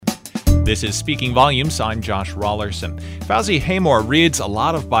This is Speaking Volumes. I'm Josh Rawlerson. Fawzi Haimor reads a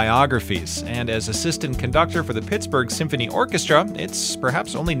lot of biographies, and as assistant conductor for the Pittsburgh Symphony Orchestra, it's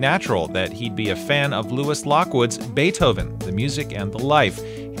perhaps only natural that he'd be a fan of Lewis Lockwood's Beethoven, the Music and the Life,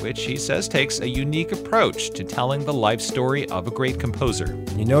 which he says takes a unique approach to telling the life story of a great composer.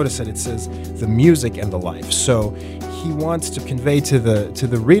 You notice that it says the music and the life. So he wants to convey to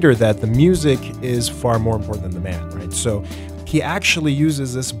the reader that the music is far more important than the man, right? So he actually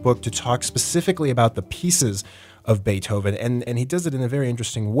uses this book to talk specifically about the pieces of Beethoven, and he does it in a very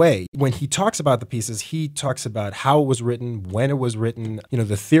interesting way. When he talks about the pieces, he talks about how it was written, when it was written,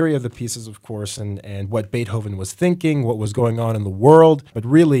 the theory of the pieces, of course, and what Beethoven was thinking, what was going on in the world. But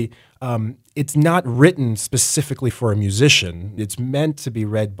really, it's not written specifically for a musician. It's meant to be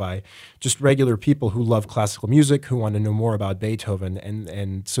read by just regular people who love classical music, who want to know more about Beethoven,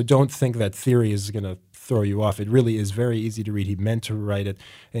 and so don't think that theory is going to throw you off. It really is very easy to read. He meant to write it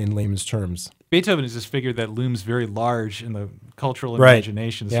in layman's terms. Beethoven is this figure that looms very large in the cultural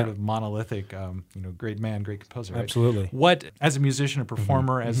imagination, sort of monolithic, great man, great composer. Right? Absolutely. What, as a musician, a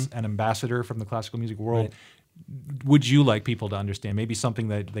performer, as an ambassador from the classical music world, would you like people to understand? Maybe something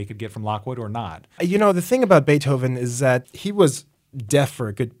that they could get from Lockwood or not? The thing about Beethoven is that he was deaf for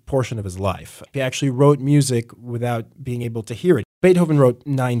a good portion of his life. He actually wrote music without being able to hear it. Beethoven wrote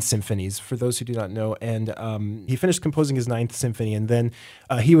 9 symphonies, for those who do not know, and he finished composing his 9th symphony, and then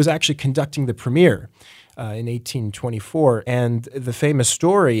he was actually conducting the premiere in 1824. And the famous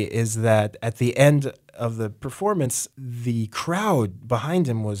story is that at the end of the performance, the crowd behind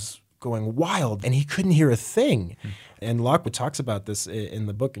him was going wild, and he couldn't hear a thing. And Lockwood talks about this in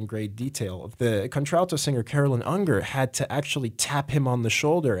the book in great detail. The contralto singer Carolyn Unger had to actually tap him on the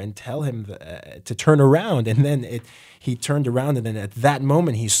shoulder and tell him to turn around. And then he turned around, and then at that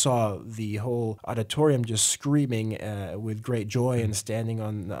moment he saw the whole auditorium just screaming with great joy and standing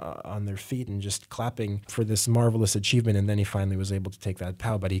on their feet and just clapping for this marvelous achievement. And then he finally was able to take that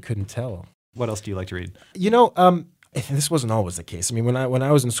bow, but he couldn't tell. What else do you like to read? This wasn't always the case. I mean, when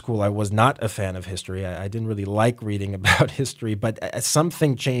I was in school, I was not a fan of history. I didn't really like reading about history, but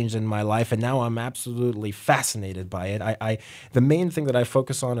something changed in my life, and now I'm absolutely fascinated by it. The main thing that I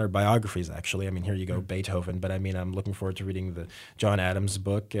focus on are biographies, actually. I mean, here you go, Beethoven, but I mean, I'm looking forward to reading the John Adams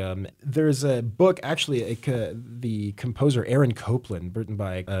book. There's a book, actually, the composer Aaron Copland, written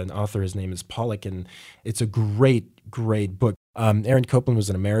by an author, his name is Pollock, and it's a great book. Aaron Copland was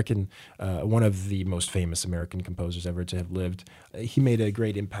an American, one of the most famous American composers ever to have lived. He made a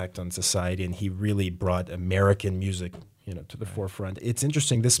great impact on society, and he really brought American music to the forefront. It's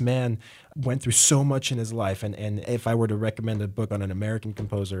interesting. This man went through so much in his life, and if I were to recommend a book on an American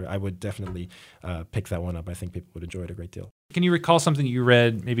composer, I would definitely pick that one up. I think people would enjoy it a great deal. Can you recall something you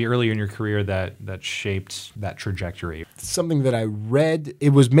read maybe earlier in your career that shaped that trajectory? Something that I read,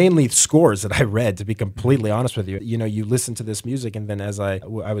 it was mainly scores that I read, to be completely honest with you. You listen to this music, and then as I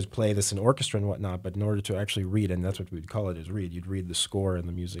was playing this in orchestra and whatnot, but in order to actually read, and that's what we'd call it, is read. You'd read the score and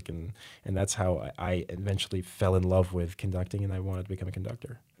the music, and that's how I eventually fell in love with conducting, and I wanted to become a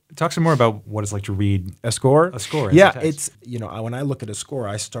conductor. Talk some more about what it's like to read a score. A score. Yeah, it's when I look at a score,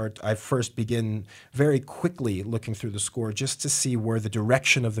 I first begin very quickly looking through the score just to see where the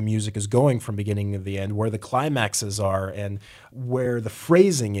direction of the music is going from beginning to the end, where the climaxes are, and where the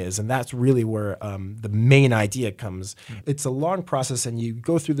phrasing is, and that's really where the main idea comes. It's a long process, and you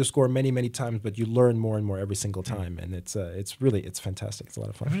go through the score many, many times, but you learn more and more every single time, and it's fantastic. It's a lot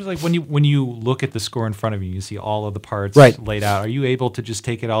of fun. I feel like when you look at the score in front of you, you see all of the parts laid out. Are you able to just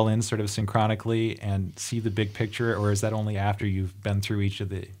take it all in sort of synchronically and see the big picture, or is that only after you've been through each of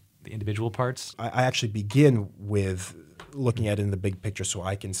the individual parts? I actually begin with looking at it in the big picture, so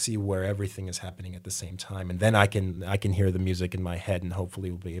I can see where everything is happening at the same time, and then I can hear the music in my head, and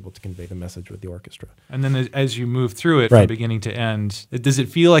hopefully we'll be able to convey the message with the orchestra. And then as you move through it from beginning to end, does it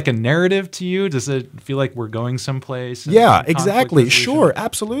feel like a narrative to you? Does it feel like we're going someplace? Yeah, exactly. Sure,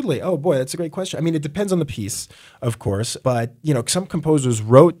 absolutely. Oh boy, that's a great question. I mean, it depends on the piece, of course, but some composers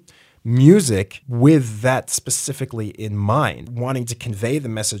wrote music with that specifically in mind, wanting to convey the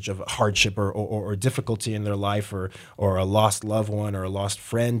message of hardship or difficulty in their life, or a lost loved one, or a lost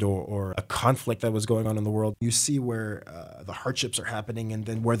friend, or a conflict that was going on in the world. You see where the hardships are happening, and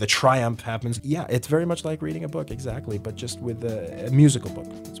then where the triumph happens. Yeah, it's very much like reading a book, exactly, but just with a musical book.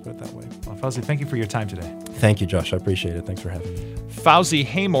 Let's put it that way. Well, Fawzi, thank you for your time today. Thank you, Josh. I appreciate it. Thanks for having me. Fawzi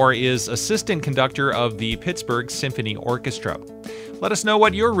Haimor is assistant conductor of the Pittsburgh Symphony Orchestra. Let us know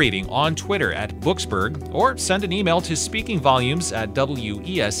what you're reading on Twitter @Booksburg, or send an email to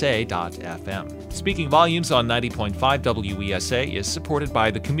speakingvolumes@wesa.fm. Speaking Volumes on 90.5 WESA is supported by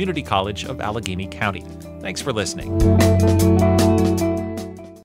the Community College of Allegheny County. Thanks for listening.